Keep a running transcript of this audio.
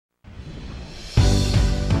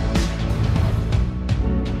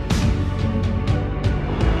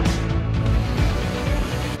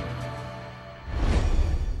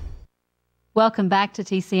Welcome back to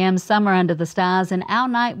TCM Summer Under the Stars and our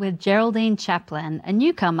night with Geraldine Chaplin, a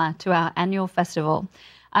newcomer to our annual festival.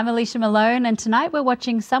 I'm Alicia Malone, and tonight we're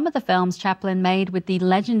watching some of the films Chaplin made with the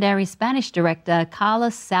legendary Spanish director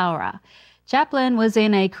Carlos Saura. Chaplin was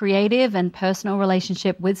in a creative and personal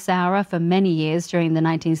relationship with Saura for many years during the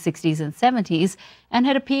 1960s and 70s and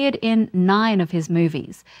had appeared in 9 of his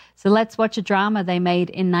movies. So let's watch a drama they made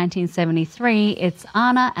in 1973. It's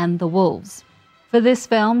Anna and the Wolves. For this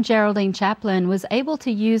film, Geraldine Chaplin was able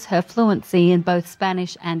to use her fluency in both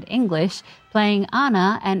Spanish and English, playing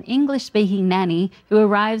Anna, an English-speaking nanny who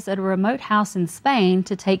arrives at a remote house in Spain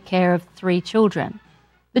to take care of 3 children.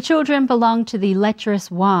 The children belong to the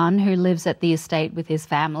lecherous Juan, who lives at the estate with his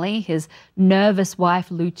family, his nervous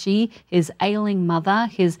wife Lucy, his ailing mother,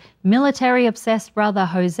 his military-obsessed brother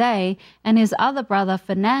Jose, and his other brother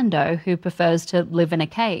Fernando, who prefers to live in a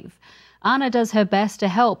cave. Anna does her best to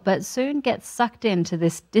help, but soon gets sucked into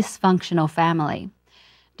this dysfunctional family.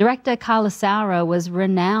 Director Carlos Saura was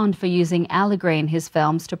renowned for using allegory in his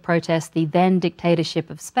films to protest the then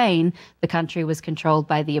dictatorship of Spain. The country was controlled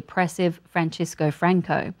by the oppressive Francisco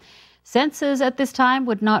Franco. Censors at this time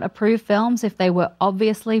would not approve films if they were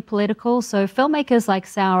obviously political, so filmmakers like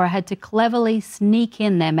Saura had to cleverly sneak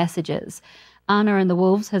in their messages. Anna and the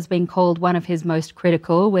Wolves has been called one of his most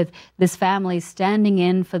critical, with this family standing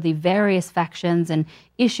in for the various factions and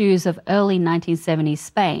issues of early 1970s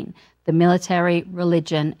Spain, the military,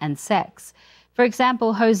 religion, and sex. For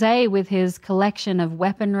example, Jose, with his collection of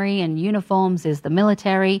weaponry and uniforms, is the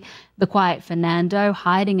military. The quiet Fernando,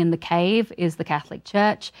 hiding in the cave, is the Catholic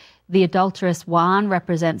Church. The adulterous Juan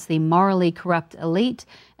represents the morally corrupt elite.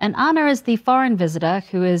 And Anna is the foreign visitor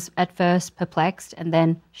who is at first perplexed and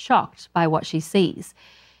then shocked by what she sees.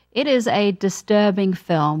 It is a disturbing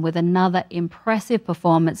film with another impressive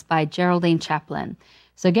performance by Geraldine Chaplin.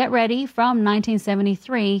 So get ready. From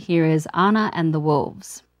 1973, here is Anna and the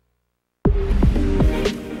Wolves.